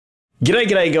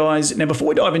G'day guys. Now before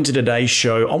we dive into today's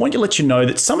show, I want to let you know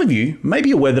that some of you may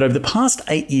be aware that over the past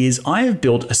 8 years, I have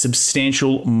built a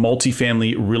substantial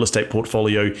multifamily real estate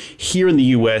portfolio here in the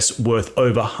US worth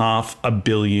over $500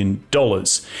 million.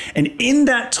 And in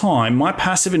that time, my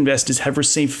passive investors have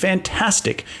received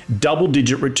fantastic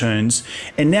double-digit returns.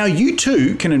 And now you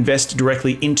too can invest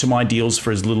directly into my deals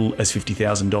for as little as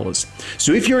 $50,000.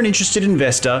 So if you're an interested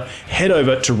investor, head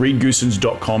over to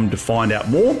reedgoosens.com to find out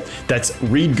more. That's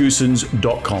reedgoosens.com.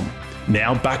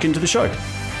 Now back into the show.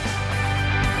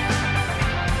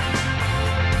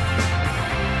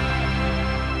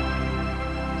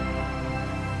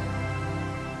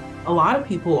 A lot of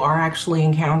people are actually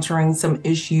encountering some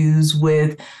issues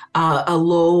with a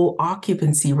low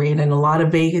occupancy rate and a lot of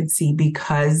vacancy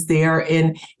because they're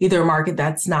in either a market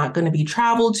that's not going to be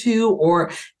traveled to,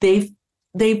 or they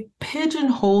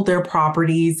pigeonhole their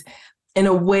properties in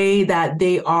a way that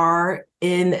they are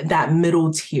in that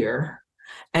middle tier.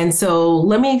 And so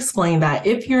let me explain that.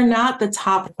 If you're not the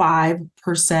top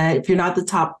 5%, if you're not the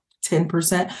top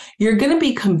 10%, you're going to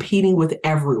be competing with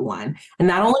everyone. And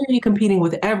not only are you competing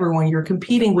with everyone, you're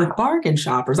competing with bargain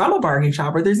shoppers. I'm a bargain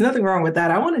shopper. There's nothing wrong with that.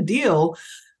 I want a deal.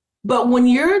 But when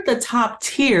you're the top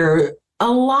tier, a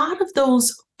lot of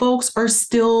those folks are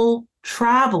still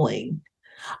traveling.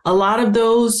 A lot of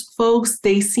those folks,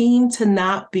 they seem to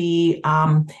not be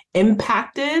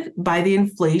impacted by the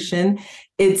inflation.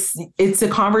 It's a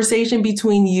conversation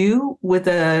between you with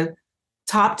a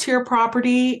top tier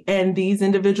property and these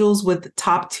individuals with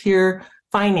top tier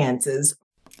finances.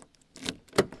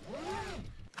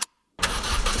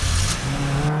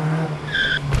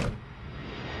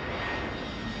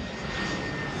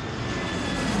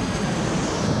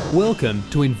 Welcome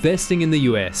to Investing in the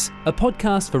US, a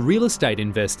podcast for real estate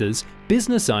investors,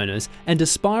 business owners, and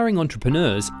aspiring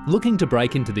entrepreneurs looking to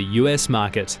break into the US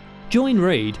market. Join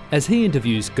Reed as he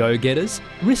interviews go-getters,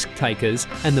 risk-takers,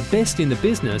 and the best in the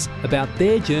business about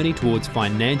their journey towards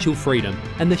financial freedom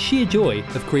and the sheer joy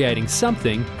of creating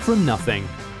something from nothing.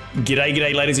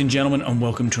 G'day, ladies and gentlemen, and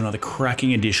welcome to another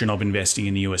cracking edition of Investing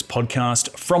in the US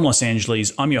podcast. From Los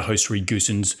Angeles, I'm your host, Reed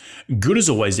Goosens. Good as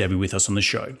always to have you with us on the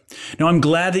show. Now, I'm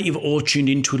glad that you've all tuned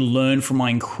in to learn from my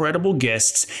incredible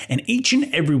guests, and each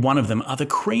and every one of them are the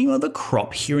cream of the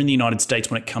crop here in the United States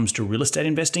when it comes to real estate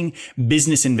investing,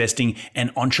 business investing,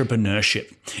 and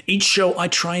entrepreneurship. Each show, I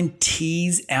try and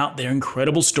tease out their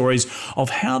incredible stories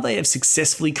of how they have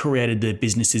successfully created their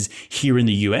businesses here in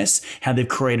the US, how they've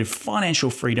created financial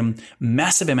freedom,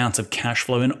 massive amounts of cash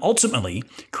flow, and ultimately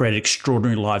created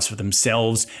extraordinary lives for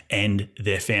themselves and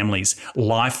their families.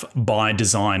 Life by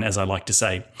design, as I like to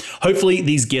say. Hopefully,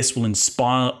 these guests will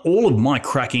inspire all of my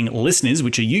cracking listeners,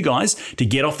 which are you guys, to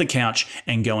get off the couch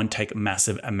and go and take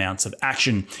massive amounts of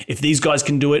action. If these guys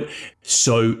can do it,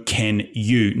 so can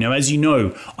you. Now, as you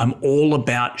know, I'm all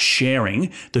about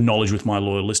sharing the knowledge with my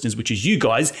loyal listeners, which is you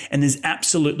guys, and there's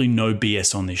absolutely no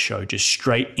BS on this show, just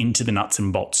straight into the nuts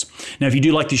and bolts. Now, if you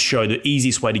do like this show, the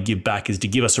easiest way to give back is to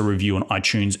give us a review on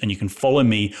iTunes, and you can follow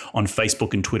me on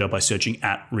Facebook and Twitter by searching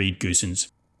 @ReedGoosens.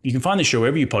 You can find the show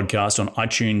wherever you podcast on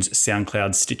iTunes,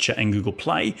 SoundCloud, Stitcher, and Google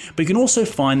Play, but you can also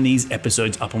find these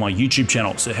episodes up on my YouTube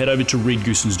channel. So head over to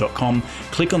reedgoosens.com,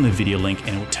 click on the video link,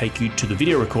 and it will take you to the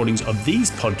video recordings of these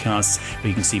podcasts where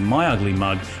you can see my ugly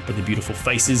mug, but the beautiful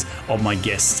faces of my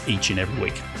guests each and every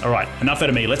week. All right, enough out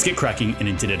of me. Let's get cracking and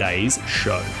into today's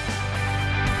show.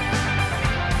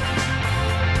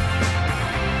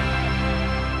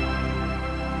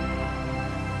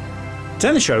 Today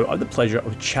on the show, I have the pleasure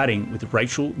of chatting with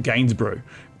Rachel Gainsborough.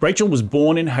 Rachel was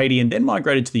born in Haiti and then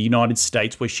migrated to the United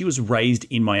States, where she was raised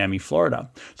in Miami, Florida.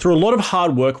 Through a lot of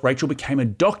hard work, Rachel became a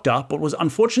doctor, but was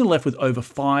unfortunately left with over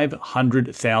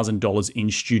 $500,000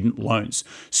 in student loans.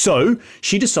 So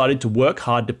she decided to work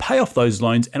hard to pay off those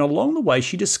loans, and along the way,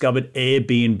 she discovered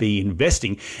Airbnb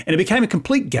investing, and it became a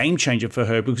complete game changer for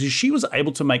her because she was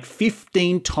able to make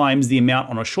 15 times the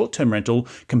amount on a short-term rental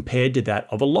compared to that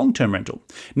of a long-term rental.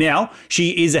 Now,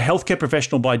 she is a healthcare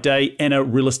professional by day and a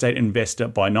real estate investor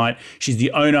by night. She's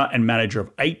the owner and manager of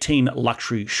 18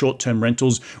 luxury short-term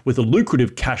rentals with a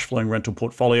lucrative cash-flowing rental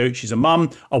portfolio. She's a mum,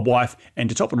 a wife, and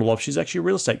to top it all off, she's actually a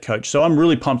real estate coach. So I'm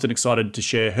really pumped and excited to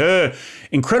share her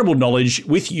incredible knowledge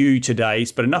with you today.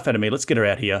 But enough out of me. Let's get her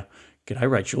out here. G'day,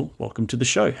 Rachel. Welcome to the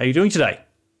show. How are you doing today?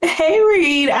 Hey,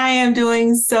 Reed. I am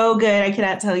doing so good. I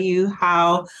cannot tell you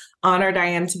how honored I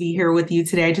am to be here with you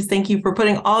today. I just thank you for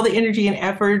putting all the energy and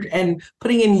effort and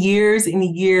putting in years and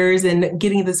years and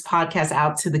getting this podcast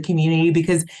out to the community,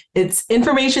 because it's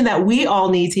information that we all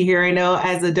need to hear. I know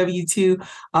as a W-2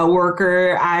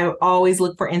 worker, I always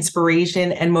look for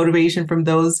inspiration and motivation from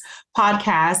those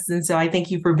podcasts. And so I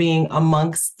thank you for being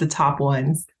amongst the top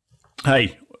ones.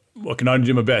 Hey, I can only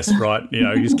do my best, right?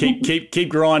 Just keep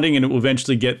grinding, and it will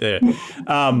eventually get there.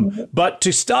 But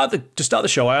to start the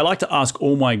show, I like to ask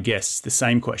all my guests the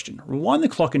same question. Rewind the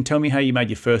clock and tell me how you made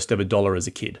your first ever dollar as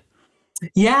a kid.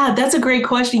 Yeah, that's a great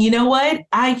question. You know what?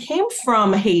 I came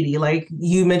from Haiti, like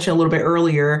you mentioned a little bit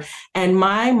earlier. And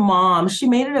my mom, she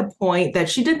made it a point that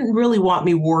she didn't really want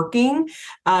me working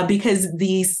because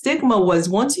the stigma was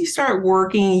once you start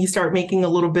working, you start making a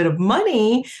little bit of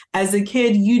money as a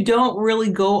kid, you don't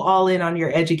really go all in on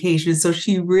your education. So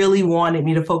she really wanted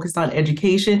me to focus on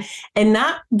education and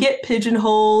not get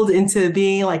pigeonholed into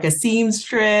being like a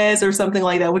seamstress or something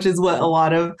like that, which is what a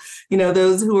lot of,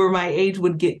 those who are my age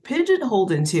would get pigeonholed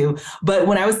into. But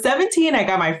when I was 17, I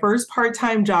got my first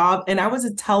part-time job and I was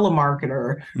a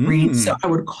telemarketer, Reed. So I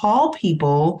would call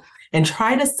people and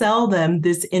try to sell them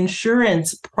this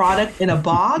insurance product in a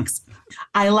box.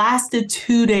 I lasted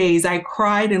 2 days. I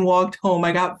cried and walked home.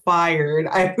 I got fired.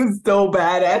 I was so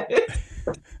bad at it.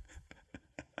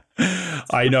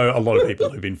 I know a lot of people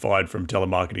who've been fired from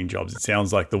telemarketing jobs. It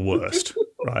sounds like the worst,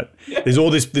 right? There's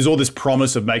all this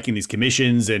promise of making these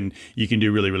commissions and you can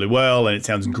do really, really well. And it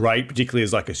sounds great, particularly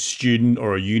as like a student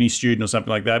or a uni student or something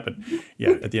like that. But yeah,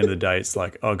 at the end of the day, it's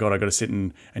like, oh God, I got to sit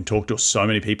and talk to so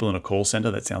many people in a call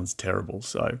center. That sounds terrible.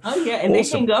 So, oh yeah. And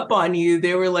awesome. They hang up on you.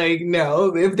 They were like,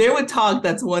 no, if they would talk,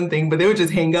 that's one thing, but they would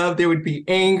just hang up. They would be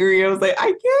angry. I was like, I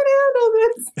can't handle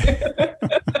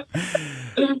this.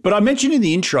 But I mentioned in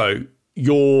the intro,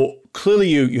 you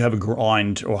have a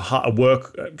grind or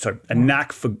a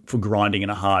knack for grinding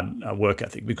and a hard work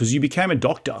ethic because you became a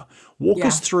doctor. Walk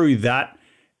us through that.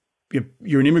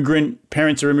 You're an immigrant.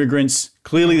 Parents are immigrants.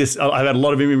 Clearly, I've had a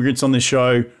lot of immigrants on this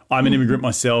show. I'm an immigrant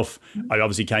myself. I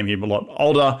obviously came here a lot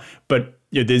older, but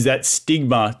there's that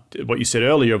stigma. What you said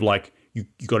earlier of like you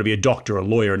got to be a doctor, a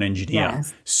lawyer, an engineer.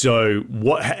 Yes. So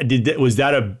was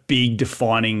that a big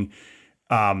defining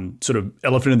sort of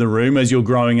elephant in the room as you're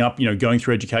growing up, going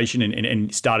through education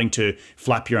and starting to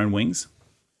flap your own wings?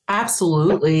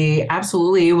 Absolutely.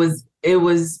 Absolutely. It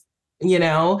was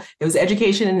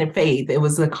education and faith. It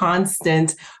was a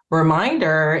constant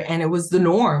reminder and it was the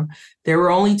norm. There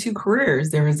were only two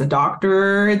careers. There was a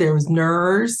doctor, there was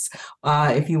nurse.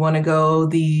 If you want to go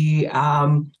the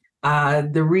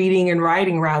reading and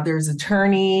writing route, there's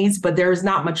attorneys, but there's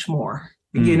not much more.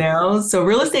 So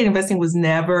real estate investing was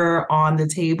never on the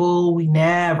table. We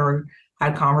never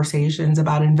had conversations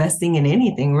about investing in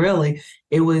anything, really.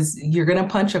 It was, you're going to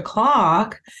punch a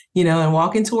clock, and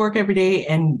walk into work every day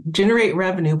and generate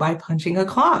revenue by punching a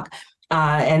clock.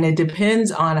 And it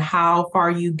depends on how far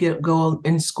you go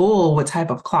in school, what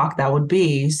type of clock that would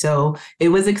be. So it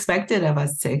was expected of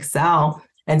us to excel.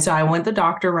 And so I went the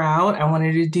doctor route. I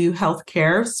wanted to do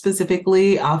healthcare,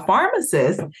 specifically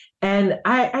pharmacist. And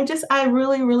I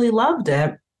really, really loved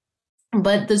it.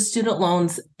 But the student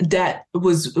loans debt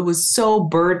was so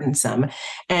burdensome.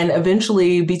 And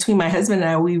eventually, between my husband and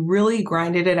I, we really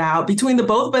grinded it out. Between the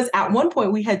both of us, at one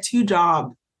point, we had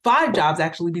 5 jobs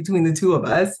actually between the two of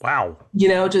us. Wow.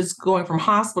 Just going from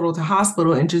hospital to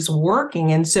hospital and just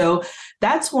working. And so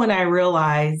that's when I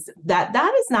realized that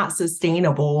is not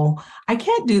sustainable. I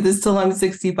can't do this till I'm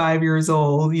 65 years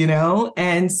old,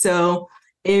 And so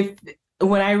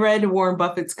when I read Warren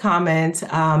Buffett's comment,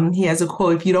 he has a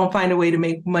quote, if you don't find a way to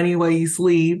make money while you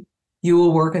sleep, you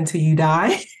will work until you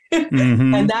die.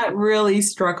 Mm-hmm. And that really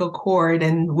struck a chord.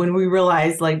 And when we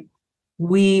realized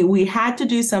we had to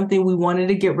do something, we wanted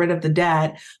to get rid of the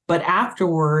debt, but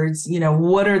afterwards,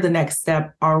 what are the next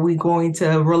step? Are we going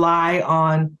to rely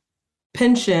on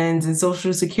pensions and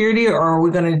Social Security, or are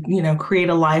we going to, create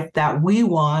a life that we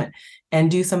want and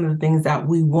do some of the things that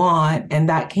we want? And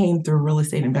that came through real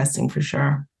estate investing for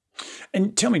sure.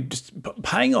 And tell me, just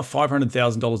paying off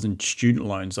 $500,000 in student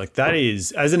loans, like that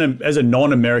is, as a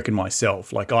non-American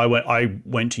myself, like I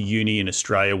went to uni in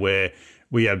Australia where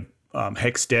we have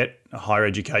HECS debt, a higher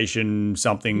education,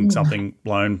 something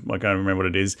loan. I can't remember what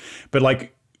it is. But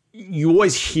like you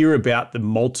always hear about the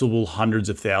multiple hundreds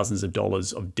of thousands of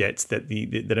dollars of debts that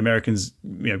that Americans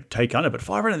take under. But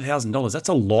 $500,000, that's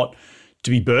a lot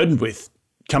to be burdened with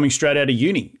coming straight out of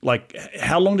uni. Like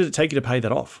how long did it take you to pay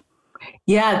that off?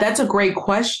 Yeah, that's a great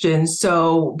question.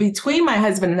 So between my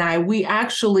husband and I, we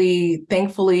actually,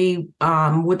 thankfully,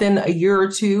 within a year or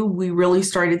two, we really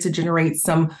started to generate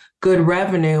some good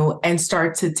revenue and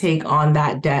start to take on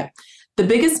that debt. The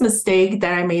biggest mistake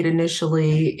that I made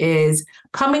initially is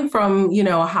coming from,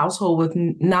 a household with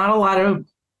not a lot of,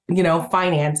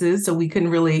 finances. So we couldn't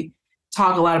really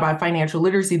talk a lot about financial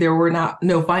literacy, there were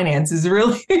no finances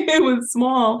really. It was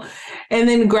small. And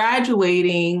then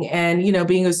graduating and,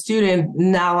 being a student,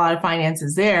 not a lot of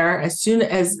finances there. As soon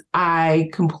as I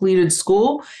completed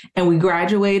school and we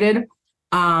graduated,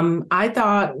 I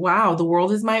thought, wow, the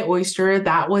world is my oyster.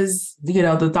 That was,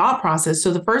 the thought process.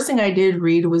 So the first thing I did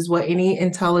read was what any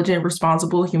intelligent,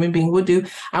 responsible human being would do.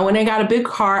 I went and got a big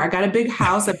car. I got a big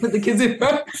house. I put the kids in.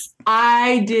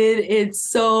 I did it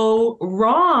so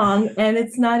wrong. And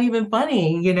it's not even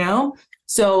funny,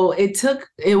 So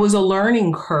it was a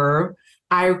learning curve.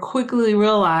 I quickly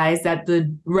realized that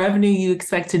the revenue you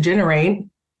expect to generate,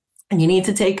 you need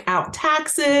to take out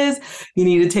taxes, you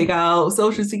need to take out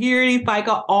Social Security,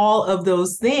 FICA, all of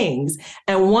those things.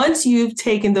 And once you've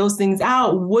taken those things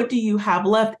out, what do you have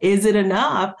left? Is it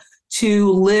enough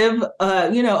to live,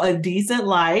 a decent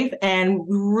life and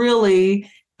really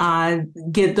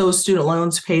get those student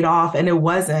loans paid off? And it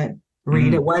wasn't.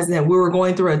 Reed, it wasn't. We were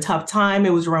going through a tough time.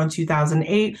 It was around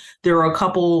 2008. There were a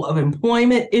couple of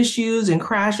employment issues and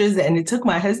crashes, and it took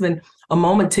my husband a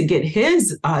moment to get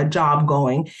his job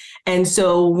going. And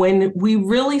so when we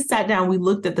really sat down, we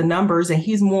looked at the numbers, and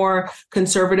he's more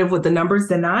conservative with the numbers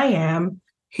than I am.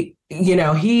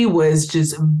 He was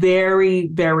just very,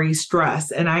 very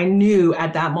stressed. And I knew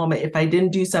at that moment, if I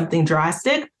didn't do something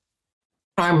drastic,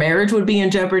 our marriage would be in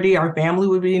jeopardy. Our family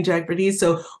would be in jeopardy.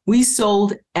 So we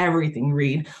sold everything,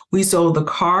 Reed. We sold the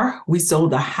car. We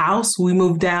sold the house. We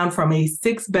moved down from a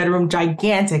 6-bedroom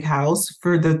gigantic house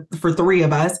for three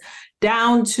of us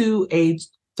down to a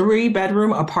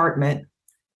 3-bedroom apartment.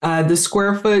 The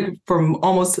square foot from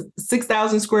almost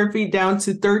 6,000 square feet down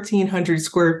to 1,300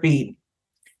 square feet.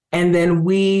 And then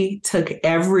we took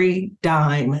every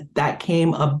dime that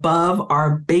came above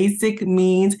our basic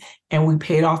means and we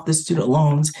paid off the student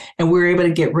loans. And we were able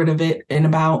to get rid of it in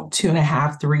about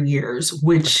 2.5, 3 years,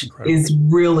 which is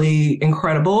really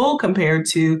incredible compared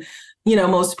to,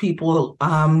 most people,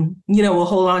 will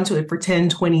hold on to it for 10,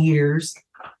 20 years.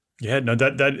 Yeah, no,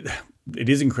 that it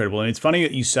is incredible. And it's funny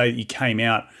that you say that you came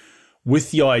out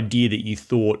with the idea that you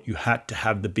thought you had to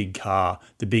have the big car,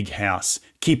 the big house,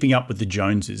 keeping up with the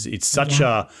Joneses. It's such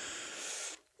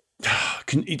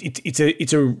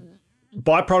it's a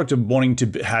byproduct of wanting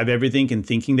to have everything and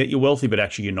thinking that you're wealthy, but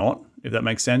actually you're not, if that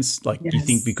makes sense. Like you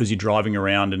think because you're driving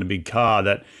around in a big car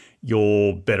that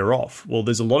you're better off. Well,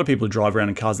 there's a lot of people who drive around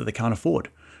in cars that they can't afford,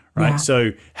 right? Yeah.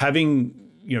 So having,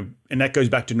 and that goes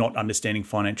back to not understanding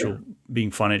being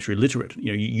financially literate.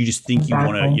 You just think you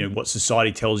want to, what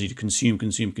society tells you to consume. But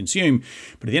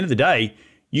at the end of the day,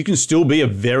 you can still be a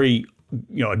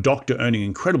doctor earning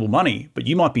incredible money, but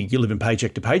you might be living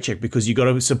paycheck to paycheck because you got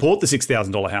to support the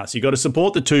 $6,000 house. You got to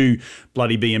support the 2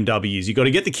 bloody BMWs. You got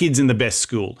to get the kids in the best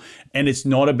school. And it's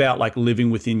not about like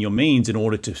living within your means in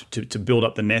order to build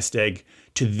up the nest egg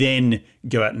to then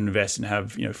go out and invest and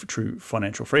have, true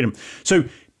financial freedom. So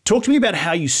talk to me about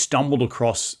how you stumbled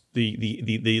across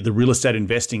the real estate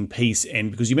investing piece.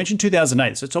 And because you mentioned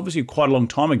 2008, so it's obviously quite a long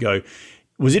time ago.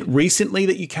 Was it recently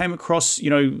that you came across,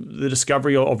 the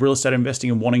discovery of real estate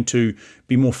investing and wanting to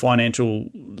be more financial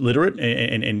literate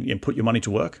and put your money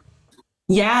to work?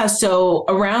 Yeah. So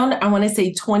around, I want to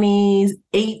say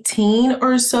 2018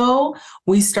 or so,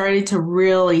 we started to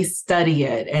really study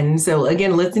it. And so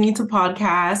again, listening to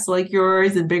podcasts like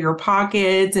yours and Bigger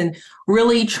Pockets and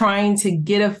really trying to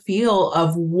get a feel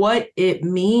of what it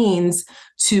means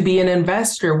to be an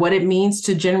investor, what it means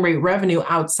to generate revenue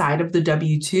outside of the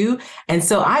W-2. And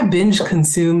so I binge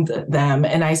consumed them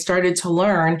and I started to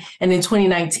learn. And in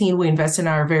 2019, we invested in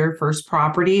our very first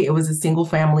property. It was a single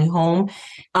family home.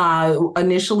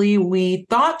 Initially, we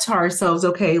thought to ourselves,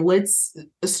 okay, let's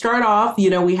start off,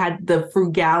 we had the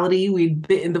frugality, we'd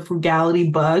bitten the frugality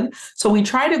bug. So we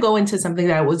tried to go into something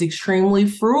that was extremely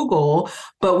frugal.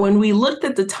 But when we looked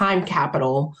at the time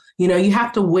capital, you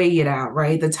have to weigh it out,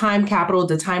 right? The time capital,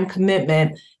 the time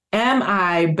commitment. Am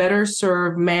I better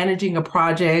served managing a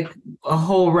project, a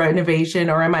whole renovation,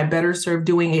 or am I better served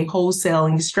doing a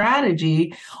wholesaling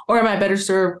strategy? Or am I better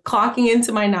served clocking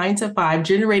into my 9 to 5,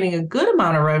 generating a good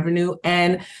amount of revenue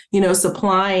and,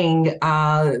 supplying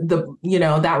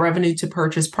that revenue to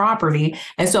purchase property?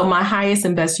 And so my highest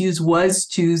and best use was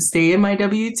to stay in my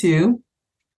W-2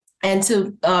 and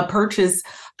to purchase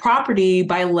property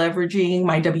by leveraging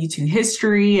my W-2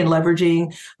 history and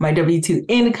leveraging my W-2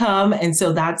 income. And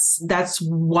so that's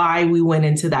why we went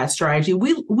into that strategy.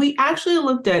 We actually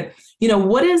looked at,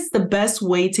 what is the best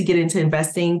way to get into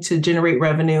investing to generate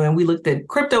revenue? And we looked at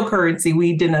cryptocurrency.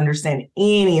 We didn't understand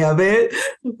any of it.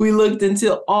 We looked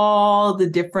into all the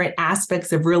different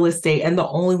aspects of real estate. And the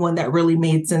only one that really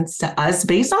made sense to us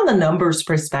based on the numbers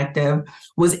perspective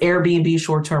was Airbnb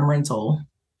short-term rental.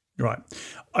 Right.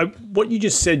 What you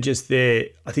just said just there,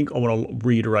 I think I want to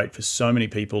reiterate for so many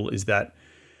people is that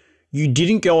you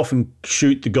didn't go off and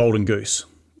shoot the golden goose,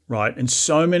 right? And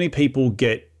so many people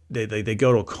they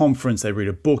go to a conference, they read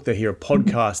a book, they hear a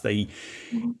podcast,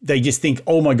 they just think,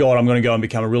 oh my God, I'm going to go and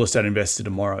become a real estate investor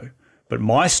tomorrow. But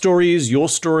my story is, your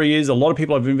story is, a lot of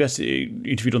people I've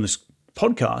interviewed on this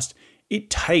podcast, it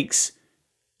takes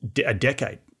a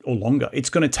decade or longer. It's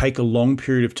going to take a long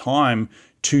period of time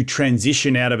to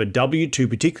transition out of a W-2,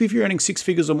 particularly if you're earning six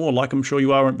figures or more, like I'm sure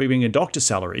you are being a doctor's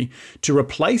salary, to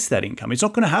replace that income. It's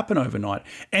not going to happen overnight.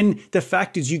 And the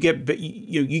fact is you get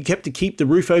to keep the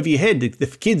roof over your head, the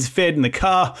kids fed and the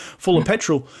car full of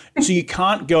petrol. So you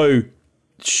can't go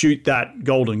shoot that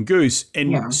golden goose.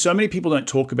 And so many people don't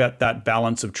talk about that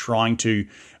balance of trying to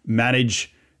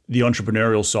manage the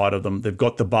entrepreneurial side of them. They've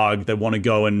got the bug. They want to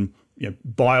go and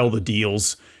buy all the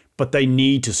deals, but they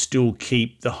need to still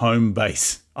keep the home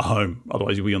base a home.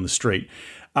 Otherwise, you'll be on the street.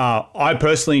 I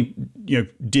personally,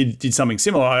 did something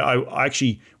similar. I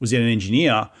actually was an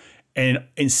engineer, and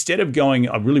instead of going,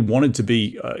 I really wanted to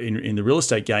be in the real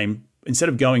estate game. Instead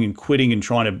of going and quitting and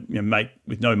trying to make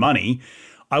with no money,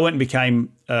 I went and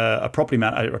became a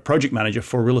project manager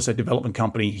for a real estate development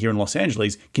company here in Los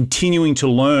Angeles, continuing to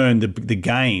learn the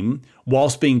game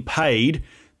whilst being paid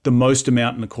the most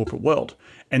amount in the corporate world.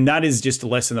 And that is just a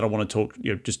lesson that I want to talk,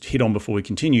 just hit on before we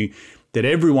continue, that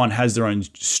everyone has their own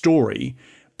story,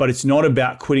 but it's not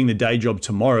about quitting the day job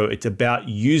tomorrow. It's about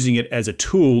using it as a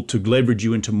tool to leverage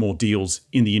you into more deals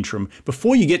in the interim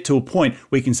before you get to a point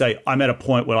where you can say, I'm at a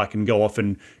point where I can go off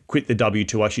and quit the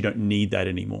W-2. I actually don't need that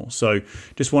anymore. So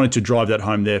just wanted to drive that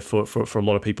home there for a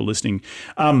lot of people listening.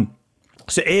 So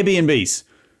Airbnbs,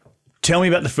 tell me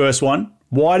about the first one.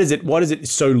 Why is it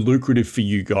so lucrative for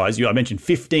you guys? I mentioned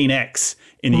 15x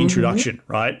in the introduction,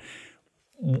 right?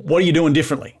 What are you doing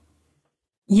differently?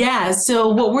 Yeah. So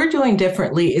what we're doing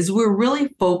differently is we're really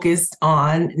focused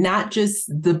on not just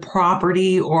the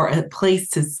property or a place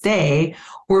to stay.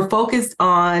 We're focused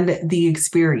on the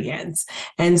experience.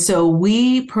 And so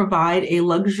we provide a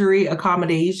luxury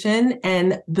accommodation.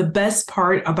 And the best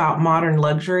part about modern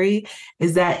luxury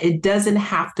is that it doesn't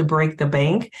have to break the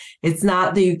bank. It's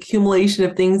not the accumulation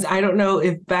of things. I don't know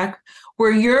if back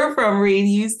where you're from, Reed,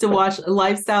 you used to watch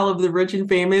Lifestyle of the Rich and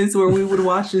Famous, where we would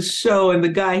watch this show and the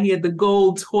guy, he had the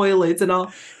gold toilets and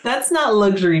all. That's not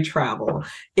luxury travel.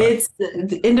 It's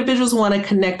the individuals want to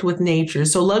connect with nature.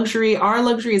 So our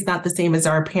luxury is not the same as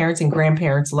our parents and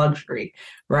grandparents' luxury,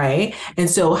 right? And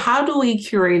so how do we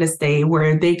curate a stay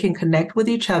where they can connect with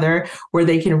each other, where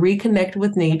they can reconnect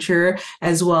with nature,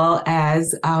 as well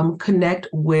as connect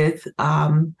with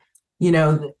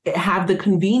have the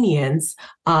convenience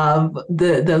of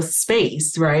the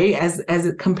space, right? As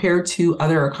it compared to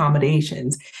other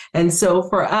accommodations. And so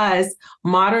for us,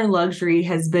 modern luxury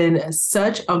has been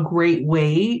such a great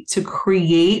way to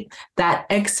create that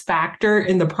X factor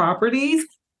in the properties.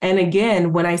 And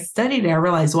again, when I studied it, I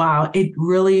realized, wow, it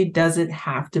really doesn't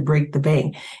have to break the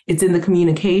bank. It's in the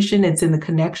communication, it's in the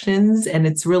connections, and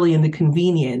it's really in the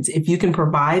convenience. If you can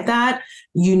provide that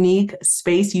unique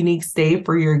space, unique stay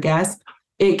for your guests,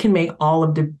 it can make all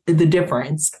of the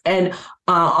difference. And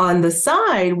on the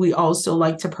side, we also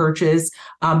like to purchase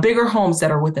bigger homes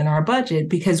that are within our budget,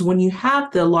 because when you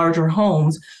have the larger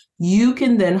homes, you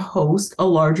can then host a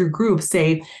larger group,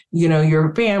 say,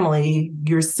 your family,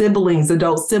 your siblings,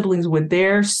 adult siblings with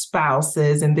their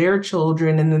spouses and their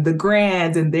children, and then the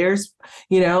grands and theirs,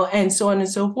 and so on and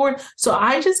so forth. So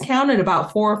I just counted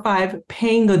about 4 or 5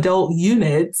 paying adult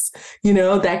units,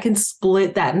 that can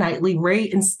split that nightly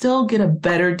rate and still get a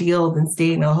better deal than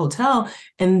staying in a hotel.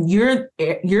 And you're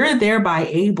thereby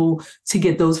able to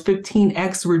get those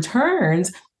 15x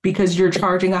returns, because you're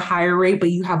charging a higher rate, but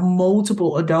you have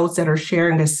multiple adults that are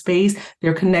sharing a space.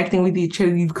 They're connecting with each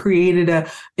other. You've created an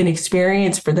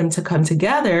experience for them to come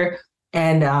together.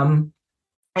 And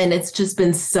it's just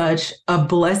been such a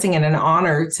blessing and an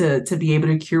honor to be able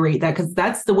to curate that, because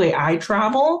that's the way I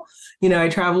travel. I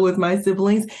travel with my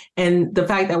siblings, and the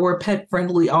fact that we're pet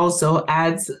friendly also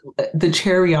adds the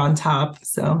cherry on top.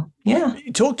 So, yeah.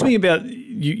 Talk to me about,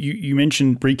 you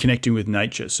mentioned reconnecting with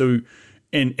nature. So,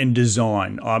 and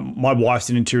design. My wife's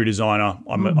an interior designer.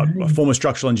 I'm a former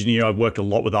structural engineer. I've worked a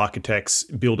lot with architects,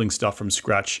 building stuff from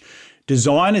scratch.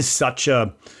 Design is such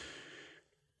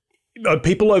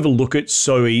people overlook it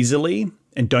so easily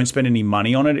and don't spend any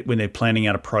money on it when they're planning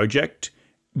out a project,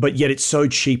 but yet it's so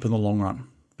cheap in the long run,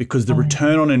 because the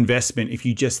return on investment, if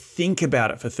you just think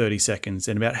about it for 30 seconds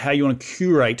and about how you want to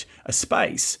curate a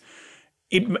space,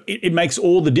 it makes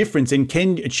all the difference and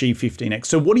can achieve 15x.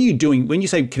 So what are you doing when you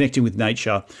say connecting with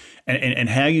nature, and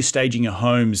how are you staging your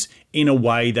homes in a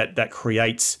way that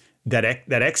creates that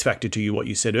X factor to you, what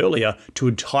you said earlier, to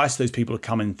entice those people to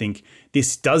come and think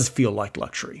this does feel like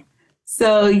luxury?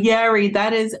 So, yeah, Reed,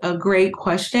 that is a great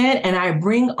question. And I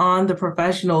bring on the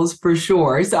professionals for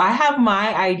sure. So I have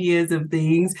my ideas of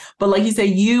things, but like you say,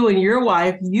 you and your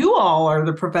wife, you all are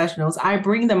the professionals. I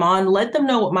bring them on, let them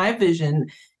know what my vision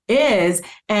is,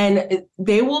 and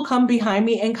they will come behind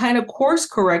me and kind of course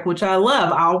correct, which I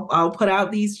love. I'll put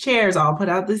out these chairs, I'll put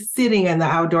out the sitting and the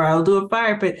outdoor, I'll do a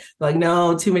fire pit. Like,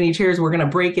 no, too many chairs, we're going to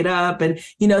break it up. And,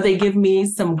 they give me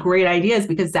some great ideas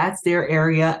because that's their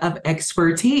area of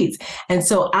expertise. And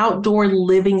so outdoor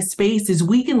living spaces,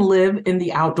 we can live in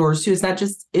the outdoors too. It's not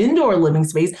just indoor living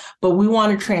space, but we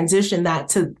want to transition that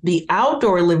to the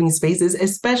outdoor living spaces,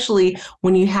 especially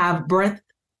when you have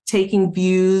breathtaking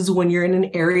views, when you're in an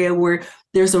area where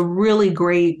there's a really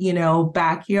great,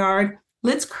 backyard.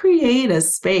 Let's create a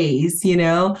space,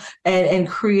 and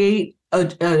create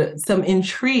some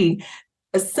intrigue.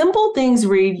 Simple things,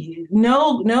 Reed,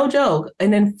 no joke,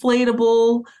 an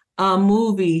inflatable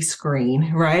movie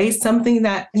screen, right? Something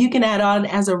that you can add on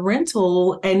as a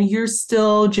rental and you're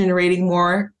still generating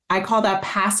more. I call that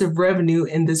passive revenue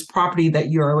in this property that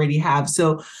you already have.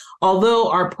 So although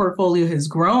our portfolio has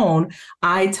grown,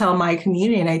 I tell my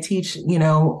community and I teach,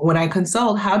 when I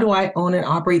consult, how do I own and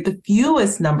operate the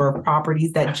fewest number of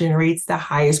properties that generates the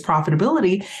highest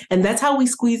profitability? And that's how we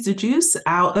squeeze the juice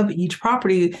out of each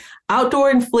property. Outdoor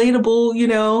inflatable,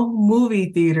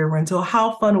 movie theater rental.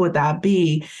 How fun would that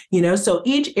be? So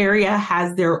each area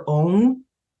has their own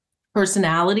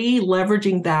personality,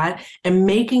 leveraging that and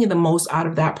making the most out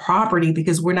of that property,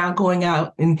 because we're not going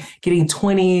out and getting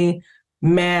 20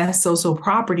 so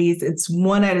properties. It's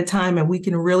one at a time, and we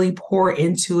can really pour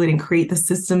into it and create the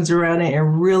systems around it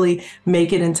and really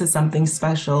make it into something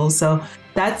special. So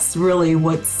that's really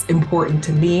what's important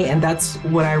to me. And that's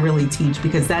what I really teach,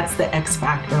 because that's the X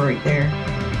factor right there.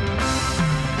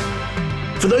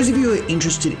 For those of you who are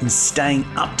interested in staying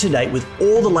up to date with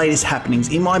all the latest happenings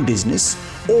in my business,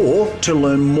 or to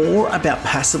learn more about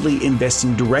passively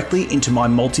investing directly into my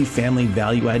multifamily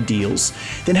value add deals,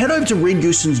 then head over to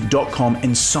reedgoosens.com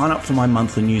and sign up for my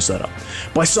monthly newsletter.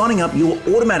 By signing up, you'll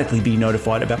automatically be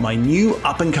notified about my new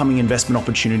up and coming investment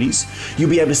opportunities. You'll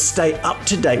be able to stay up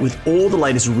to date with all the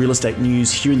latest real estate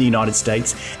news here in the United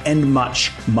States and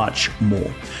much, much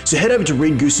more. So head over to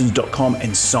reedgoosens.com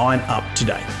and sign up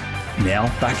today. Now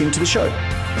back into the show.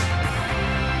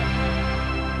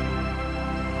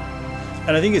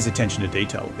 And I think it's attention to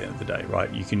detail at the end of the day,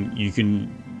 right? You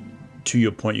can, to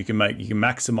your point, you can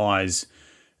maximize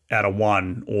out of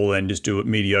 1, or then just do it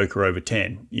mediocre over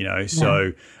 10.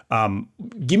 So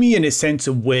give me a sense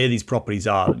of where these properties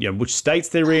are. Which states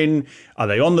they're in. Are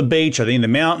they on the beach? Are they in the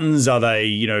mountains? Are they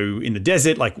in the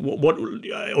desert? Like what?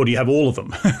 Or do you have all of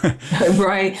them?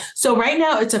 Right. So right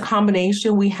now it's a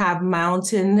combination. We have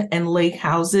mountain and lake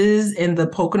houses in the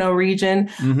Pocono region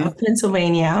of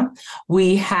Pennsylvania.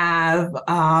 We have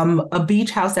a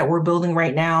beach house that we're building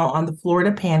right now on the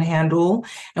Florida Panhandle,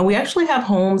 and we actually have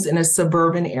homes in a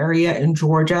suburban area in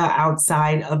Georgia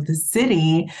outside of the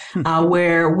city,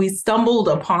 where we stumbled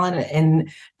upon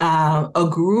a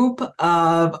group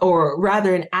of, or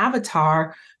rather an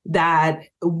avatar that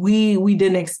we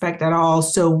didn't expect at all.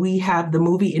 So we have the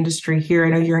movie industry here. I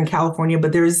know you're in California,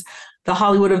 but there's the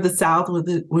Hollywood of the South,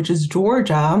 which is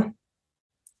Georgia.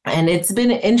 And it's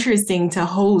been interesting to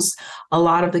host a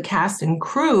lot of the cast and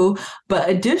crew, but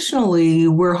additionally,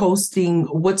 we're hosting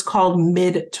what's called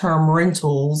midterm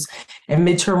rentals. And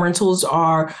midterm rentals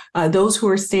are those who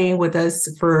are staying with us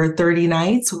for 30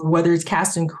 nights, whether it's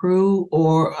cast and crew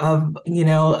or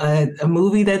a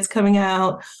movie that's coming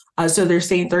out. So they're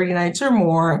staying 30 nights or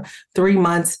more, 3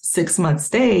 months, 6 month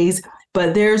stays.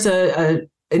 But there's an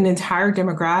entire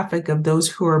demographic of those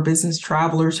who are business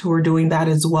travelers who are doing that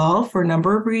as well for a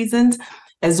number of reasons,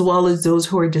 as well as those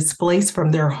who are displaced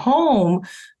from their home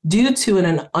due to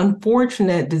an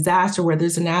unfortunate disaster, where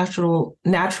there's a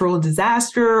natural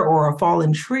disaster or a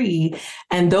fallen tree.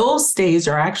 And those stays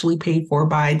are actually paid for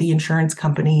by the insurance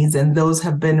companies. And those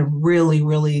have been really,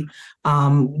 really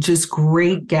just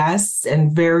great guests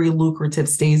and very lucrative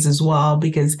stays as well,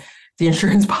 because the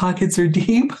insurance pockets are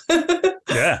deep.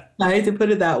 Yeah. I hate to put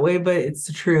it that way, but it's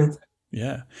the truth.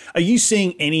 Yeah. Are you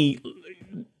seeing any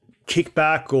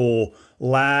kickback or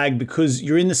lag, because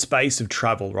you're in the space of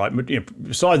travel, right?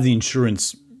 Besides the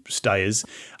insurance stayers,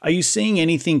 are you seeing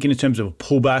anything in terms of a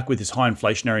pullback with this high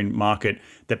inflationary market,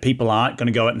 that people aren't going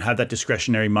to go out and have that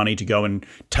discretionary money to go and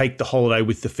take the holiday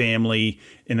with the family,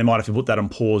 and they might have to put that on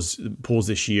pause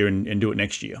this year and do it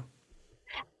next year?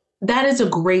 That is a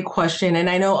great question. And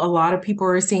I know a lot of people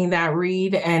are seeing that,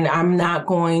 Reed, and I'm not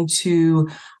going to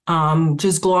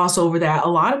just gloss over that. A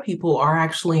lot of people are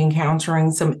actually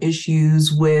encountering some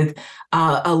issues with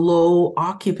a low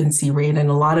occupancy rate and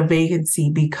a lot of vacancy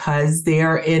because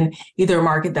they're in either a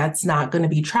market that's not going to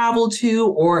be traveled to,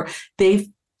 or they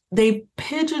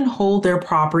pigeonhole their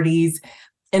properties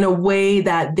in a way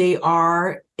that they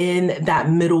are in that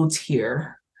middle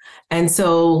tier. And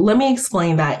so let me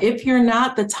explain that. If you're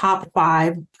not the top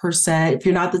 5%, if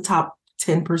you're not the top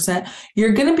 10%,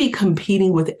 you're going to be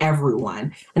competing with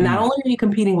everyone. And not only are you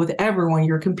competing with everyone,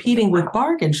 you're competing with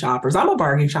bargain shoppers. I'm a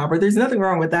bargain shopper. There's nothing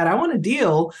wrong with that. I want a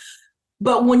deal.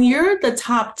 But when you're the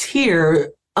top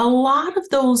tier, a lot of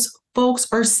those folks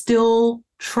are still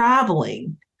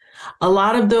traveling. A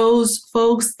lot of those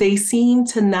folks, they seem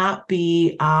to not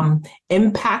be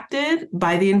impacted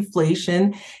by the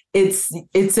inflation.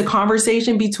 It's a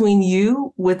conversation between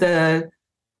you with a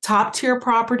top tier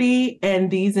property and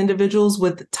these individuals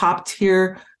with top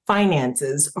tier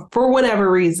finances for whatever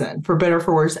reason, for better or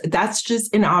for worse. That's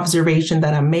just an observation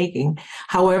that I'm making.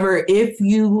 However, if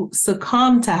you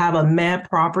succumb to have a meh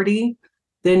property,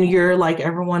 then you're like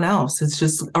everyone else. It's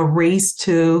just a race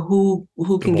to who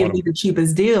can give me the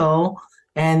cheapest deal.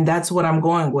 And that's what I'm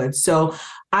going with. So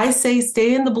I say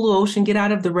stay in the blue ocean, get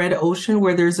out of the red ocean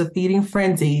where there's a feeding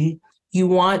frenzy. You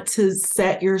want to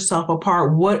set yourself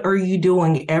apart. What are you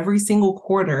doing every single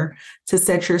quarter to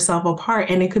set yourself apart?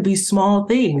 And it could be small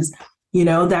things,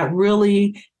 that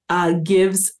really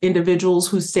gives individuals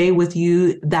who stay with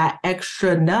you that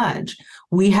extra nudge.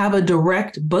 We have a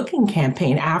direct booking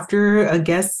campaign. After a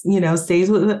guest, stays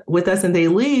with us and they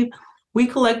leave, we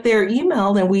collect their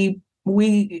email and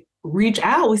we reach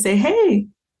out. We say, hey,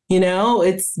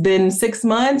 it's been 6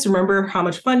 months. Remember how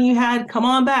much fun you had? Come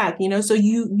on back. So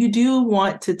you do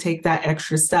want to take that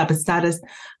extra step. It's not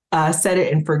a set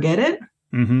it and forget it.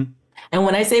 Mm-hmm. And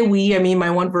when I say we, I mean my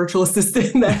one virtual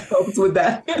assistant that helps with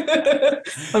that.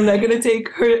 I'm not going to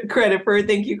take credit for it.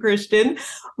 Thank you, Christian.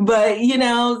 But,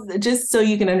 just so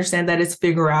you can understand that it's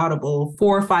figure outable,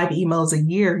 4 or 5 emails a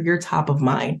year, you're top of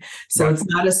mind. So It's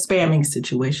not a spamming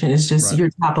situation. It's just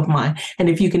you're top of mind. And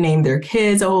if you can name their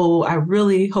kids, I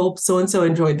really hope so-and-so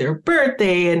enjoyed their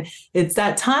birthday. And it's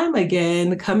that time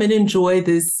again, come and enjoy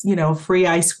this, free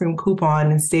ice cream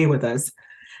coupon and stay with us.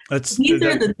 These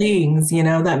are the things,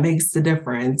 that makes the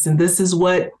difference. And this is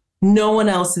what no one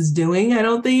else is doing, I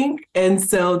don't think. And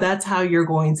so that's how you're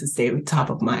going to stay top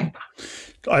of mind.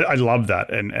 I love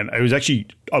that. And I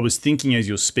was thinking as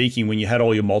you're speaking, when you had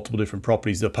all your multiple different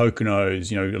properties, the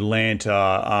Poconos,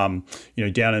 Atlanta,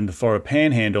 down in the Florida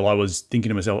Panhandle, I was thinking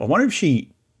to myself, I wonder if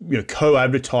she,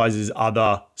 co-advertises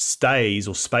other stays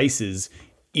or spaces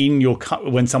in your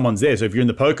when someone's there. So if you're in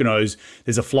the Poconos,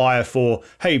 there's a flyer for,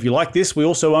 hey, if you like this, we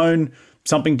also own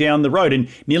something down the road. And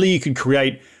nearly you could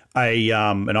create a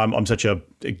and I'm such a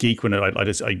geek when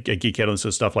I geek out on this sort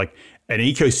of stuff, like an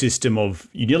ecosystem of,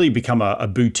 you nearly become a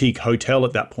boutique hotel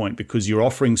at that point, because you're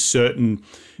offering certain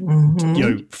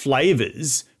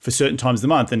flavors for certain times of the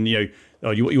month. And you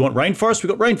want rainforest,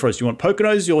 we've got rainforest. You want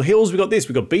Poconos, your hills, we've got this.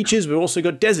 We've got beaches, we've also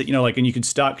got desert. And you can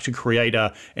start to create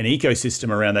an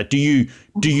ecosystem around that. Do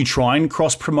you try and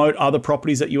cross promote other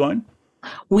properties that you own?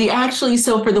 We actually,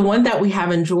 so for the one that we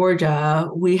have in Georgia,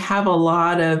 we have a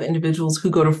lot of individuals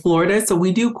who go to Florida. So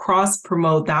we do cross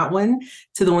promote that one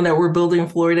to the one that we're building in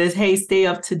Florida. Hey, stay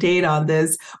up to date on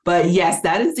this. But yes,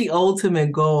 that is the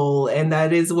ultimate goal. And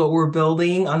that is what we're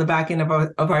building on the back end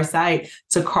of our site,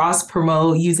 to cross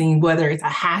promote using whether it's a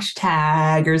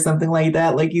hashtag or something like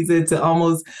that, like you said, to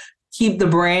almost keep the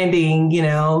branding,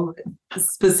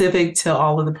 specific to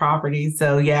all of the properties.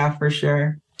 So yeah, for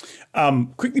sure.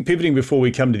 Quickly pivoting before we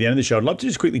come to the end of the show, I'd love to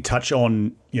just quickly touch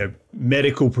on,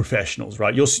 medical professionals,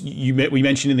 right? We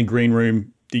mentioned in the green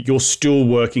room that you're still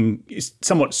working, it's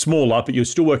somewhat smaller, but you're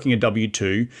still working a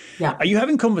W-2. Yeah. Are you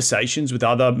having conversations with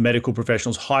other medical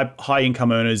professionals, high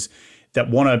income earners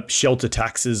that want to shelter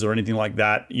taxes or anything like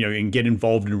that, and get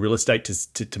involved in real estate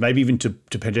to maybe even to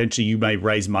potentially you may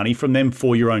raise money from them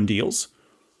for your own deals?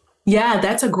 Yeah,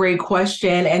 that's a great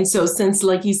question. And so since,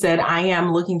 like you said, I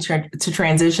am looking to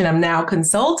transition, I'm now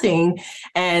consulting.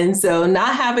 And so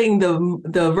not having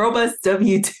the robust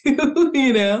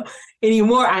W-2,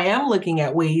 anymore, I am looking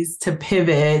at ways to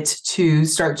pivot to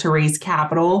start to raise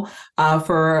capital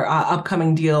for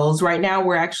upcoming deals. Right now,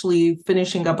 we're actually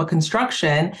finishing up a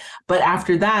construction. But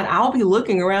after that, I'll be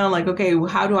looking around like, okay,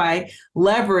 how do I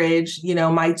leverage,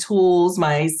 my tools,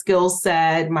 my skill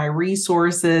set, my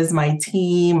resources, my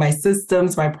team, my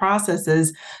systems, my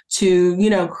processes to,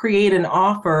 create an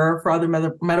offer for other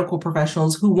medical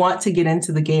professionals who want to get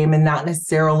into the game and not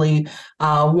necessarily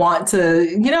want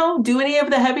to, do any of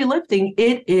the heavy lifting. thing.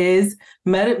 It is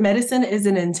medicine is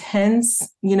an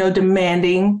intense,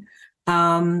 demanding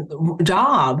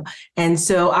job. And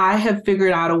so I have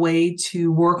figured out a way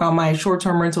to work on my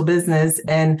short-term rental business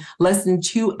in less than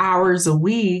 2 hours a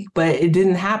week, but it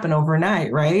didn't happen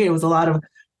overnight, right? It was a lot of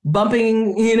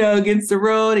bumping, against the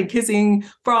road and kissing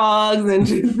frogs and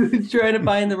just trying to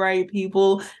find the right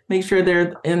people, make sure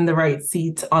they're in the right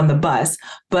seats on the bus.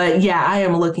 But yeah, I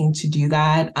am looking to do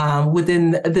that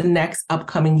within the next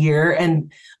upcoming year.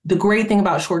 And the great thing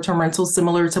about short-term rentals,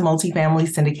 similar to multifamily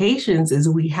syndications, is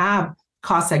we have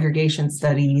cost segregation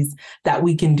studies that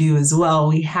we can do as well.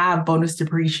 We have bonus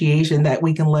depreciation that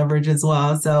we can leverage as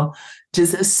well. So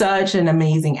just such an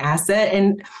amazing asset.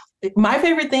 And my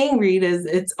favorite thing, Reed, is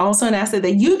it's also an asset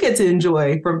that you get to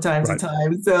enjoy from time to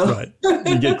time. So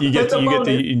you get to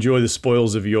enjoy the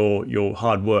spoils of your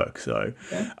hard work. So,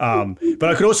 but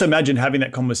I could also imagine having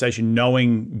that conversation,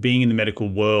 being in the medical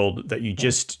world, that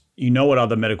you know what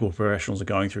other medical professionals are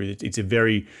going through. It's a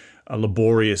very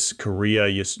laborious career.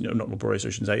 Not laborious, I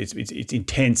shouldn't say. It's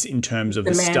intense in terms of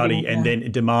the study, and then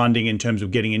demanding in terms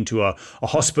of getting into a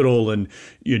hospital, and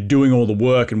you're doing all the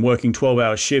work and working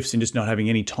 12-hour shifts and just not having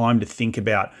any time to think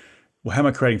about, well, how am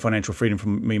I creating financial freedom for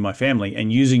me and my family?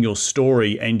 And using your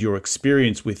story and your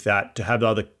experience with that to have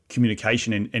other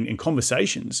communication and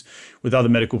conversations with other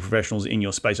medical professionals in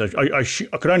your space. I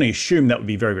could only assume that would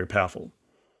be very, very powerful.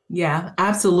 Yeah,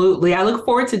 absolutely. I look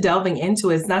forward to delving into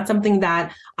it. It's not something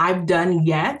that I've done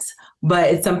yet, but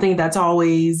it's something that's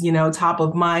always, top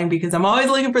of mind, because I'm always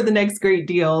looking for the next great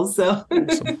deal. So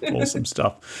awesome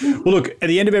stuff. Well, look, at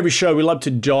the end of every show, we love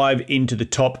to dive into the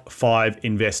top 5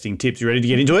 investing tips. You ready to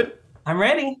get into it? I'm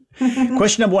ready.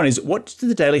 Question number 1 is, what's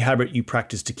the daily habit you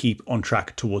practice to keep on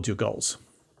track towards your goals?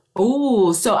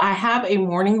 Oh, so I have a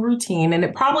morning routine, and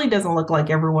it probably doesn't look like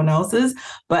everyone else's,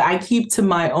 but I keep to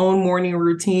my own morning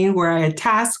routine where I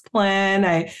task plan,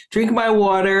 I drink my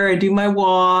water, I do my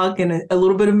walk, and a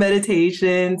little bit of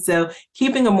meditation. So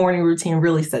keeping a morning routine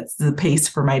really sets the pace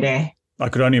for my day. I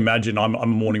could only imagine. I'm a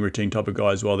morning routine type of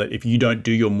guy as well, that if you don't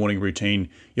do your morning routine,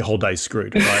 your whole day's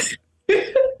screwed, right?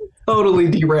 Totally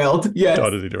derailed. Yes.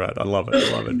 Totally derailed. I love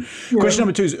it. Yeah. Question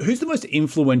number 2 is, who's the most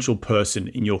influential person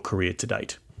in your career to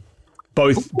date?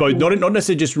 Both, not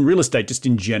necessarily just in real estate, just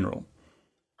in general.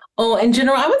 Oh, in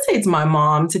general, I would say it's my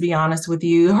mom, to be honest with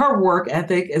you. Her work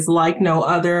ethic is like no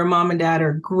other. Mom and dad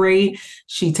are great.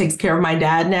 She takes care of my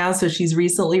dad now, so she's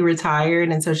recently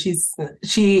retired. And so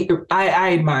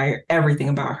I admire everything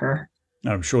about her.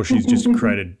 I'm sure she's just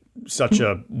created such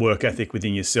a work ethic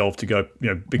within yourself to go,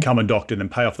 become a doctor and then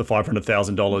pay off the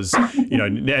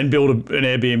 $500,000, and build an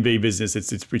Airbnb business.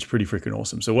 It's pretty freaking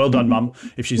awesome. So well done, Mum,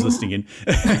 if she's listening in.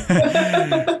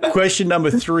 Question number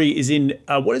 3 is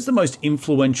what is the most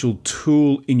influential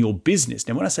tool in your business?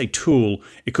 Now, when I say tool,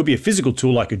 it could be a physical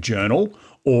tool like a journal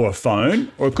or a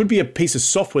phone, or it could be a piece of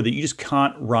software that you just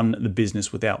can't run the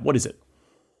business without. What is it?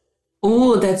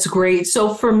 Oh, that's great.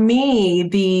 So for me,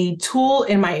 the tool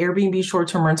in my Airbnb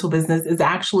short-term rental business is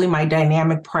actually my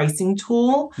dynamic pricing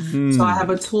tool. So I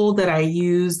have a tool that I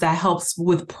use that helps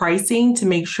with pricing to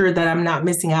make sure that I'm not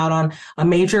missing out on a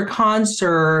major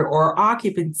concert or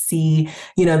occupancy,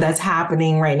 that's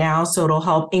happening right now. So it'll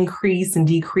help increase and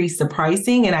decrease the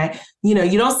pricing. And you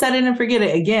don't set it and forget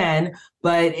it again,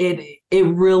 but it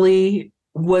really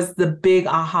was the big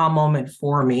aha moment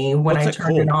for me when I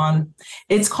turned it on.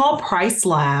 It's called Price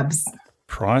Labs.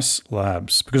 Price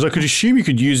Labs. Because I could assume you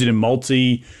could use it in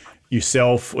multi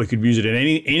yourself, or you could use it in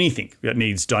anything that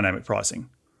needs dynamic pricing.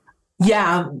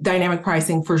 Yeah, dynamic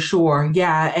pricing for sure.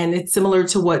 Yeah, and it's similar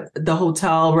to what the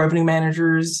hotel revenue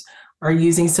managers are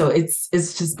using. So it's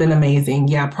just been amazing.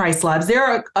 Yeah, Price Labs. There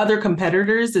are other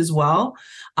competitors as well,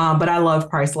 but I love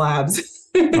Price Labs.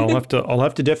 I'll have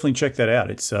to definitely check that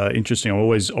out. It's interesting. I've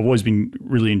always been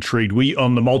really intrigued. We,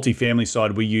 on the multifamily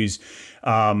side, we use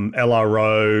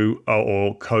LRO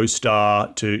or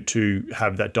CoStar to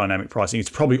have that dynamic pricing. It's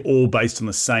probably all based on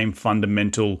the same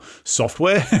fundamental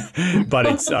software, but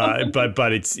it's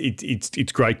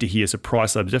it's great to hear. So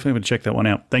Price Labs, definitely going to check that one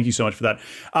out. Thank you so much for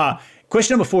that.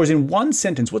 Question number 4 is, in one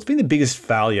sentence, what's been the biggest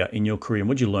failure in your career, and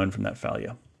what did you learn from that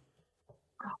failure?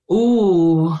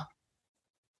 Ooh.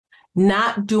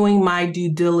 Not doing my due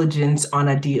diligence on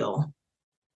a deal.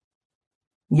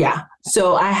 Yeah.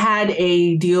 So I had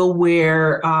a deal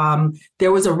where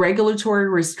there was a regulatory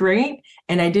restraint,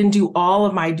 and I didn't do all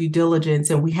of my due diligence,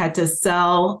 and we had to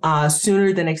sell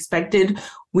sooner than expected.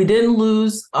 We didn't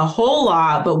lose a whole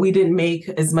lot, but we didn't make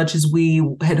as much as we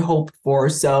had hoped for.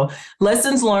 So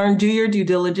lessons learned, do your due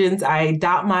diligence. I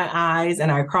dot my I's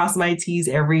and I cross my T's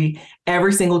every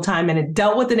single time. And it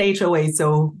dealt with an HOA.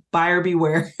 So buyer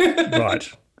beware.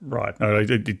 Right.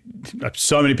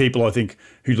 So many people, I think,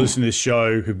 who listen to this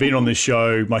show, who've been on this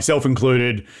show, myself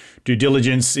included, due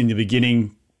diligence in the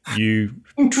beginning, you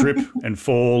trip and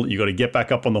fall, you got to get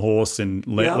back up on the horse and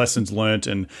lessons learnt,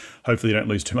 and hopefully you don't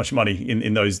lose too much money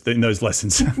in those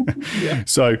lessons. Yeah.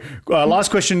 So last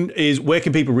question is, where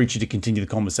can people reach you to continue the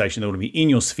conversation? They want to be in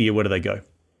your sphere. Where do they go?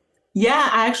 Yeah,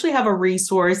 I actually have a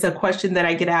resource. A question that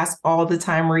I get asked all the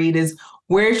time, Reed, is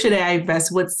where should I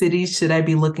invest? What cities should I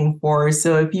be looking for?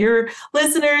 So if your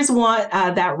listeners want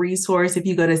that resource, if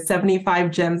you go to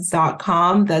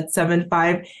 75gems.com, that's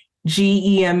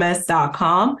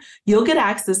 75gems.com, you'll get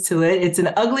access to it. It's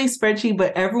an ugly spreadsheet,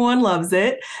 but everyone loves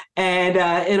it. And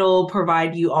it'll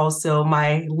provide you also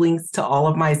my links to all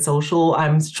of my social,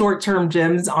 short-term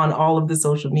gems on all of the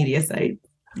social media sites.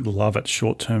 Love it.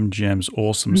 Short-term gems.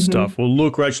 Awesome stuff. Well,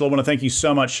 look, Rachel, I want to thank you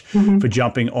so much for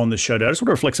jumping on the show today. I just want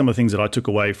to reflect some of the things that I took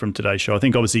away from today's show. I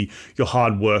think obviously your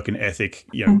hard work and ethic,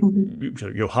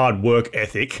 your hard work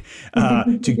ethic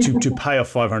to pay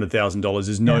off $500,000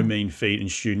 is no mean feat in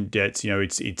student debts.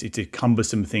 It's a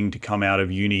cumbersome thing to come out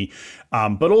of uni,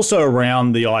 but also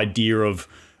around the idea of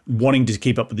wanting to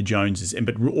keep up with the Joneses,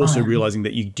 but also realizing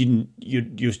that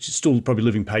you're still probably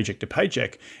living paycheck to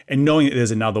paycheck, and knowing that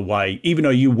there's another way. Even though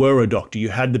you were a doctor, you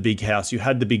had the big house, you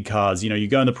had the big cars, you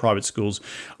go in the private schools.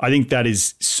 I think that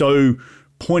is so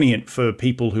poignant for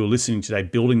people who are listening today,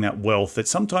 building that wealth, that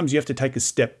sometimes you have to take a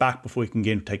step back before you can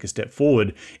again take a step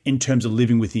forward in terms of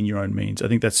living within your own means. I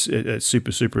think that's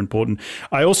super, super important.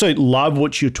 I also love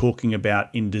what you're talking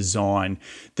about in design.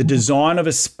 The design of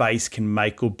a space can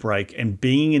make or break, and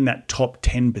being in that top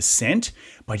 10%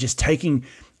 by just taking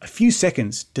a few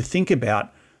seconds to think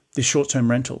about the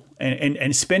short-term rental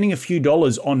and spending a few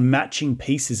dollars on matching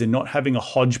pieces and not having a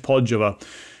hodgepodge of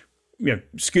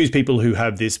excuse people who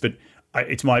have this, but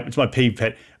it's my peeve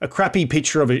pet. A crappy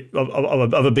picture of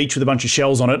a beach with a bunch of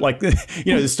shells on it, like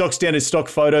the stock standard stock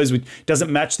photos, which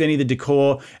doesn't match any of the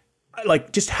decor.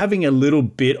 Like, just having a little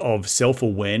bit of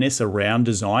self-awareness around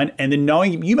design, and then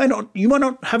knowing you might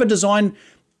not have a design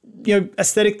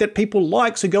aesthetic that people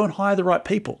like, so go and hire the right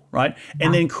people, right?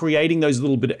 And then creating those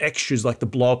little bit of extras, like the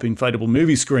blow-up inflatable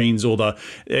movie screens or the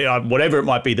whatever it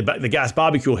might be, the gas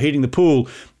barbecue or heating the pool,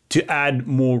 to add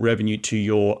more revenue to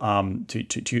your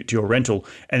to your rental.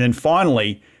 And then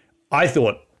finally, I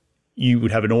thought you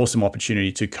would have an awesome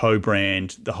opportunity to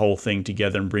co-brand the whole thing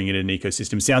together and bring it in an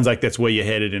ecosystem. Sounds like that's where you're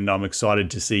headed, and I'm excited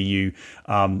to see you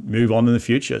move on in the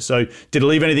future. So did I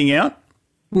leave anything out?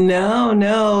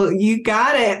 No, you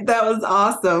got it. That was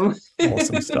awesome.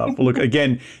 Awesome stuff. Well, look,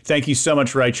 again, thank you so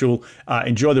much, Rachel.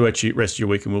 Enjoy the rest of your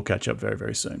week, and we'll catch up very,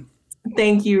 very soon.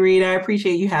 Thank you, Reed. I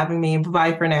appreciate you having me.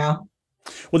 Bye for now.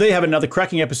 Well, there you have another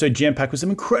cracking episode jam-packed with some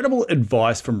incredible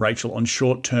advice from Rachel on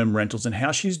short-term rentals and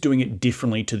how she's doing it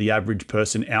differently to the average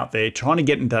person out there, trying to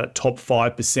get into that top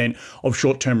 5% of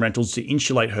short-term rentals to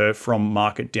insulate her from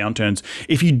market downturns.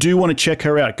 If you do want to check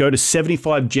her out, go to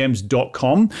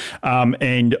 75gems.com,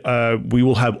 and we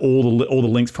will have all the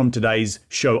links from today's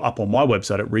show up on my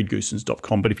website at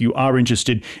reedgoosens.com. But if you are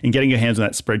interested in getting your hands on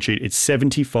that spreadsheet, it's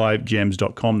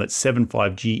 75gems.com. That's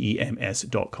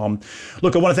 75gems.com.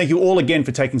 Look, I want to thank you all again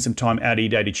for taking some time out of your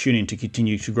day to tune in to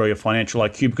continue to grow your financial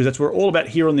IQ, because that's what we're all about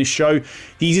here on this show.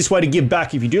 The easiest way to give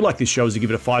back, if you do like this show, is to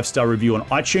give it a 5-star review on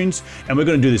iTunes. And we're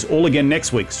going to do this all again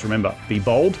next week. So remember, be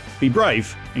bold, be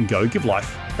brave, and go give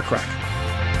life a crack.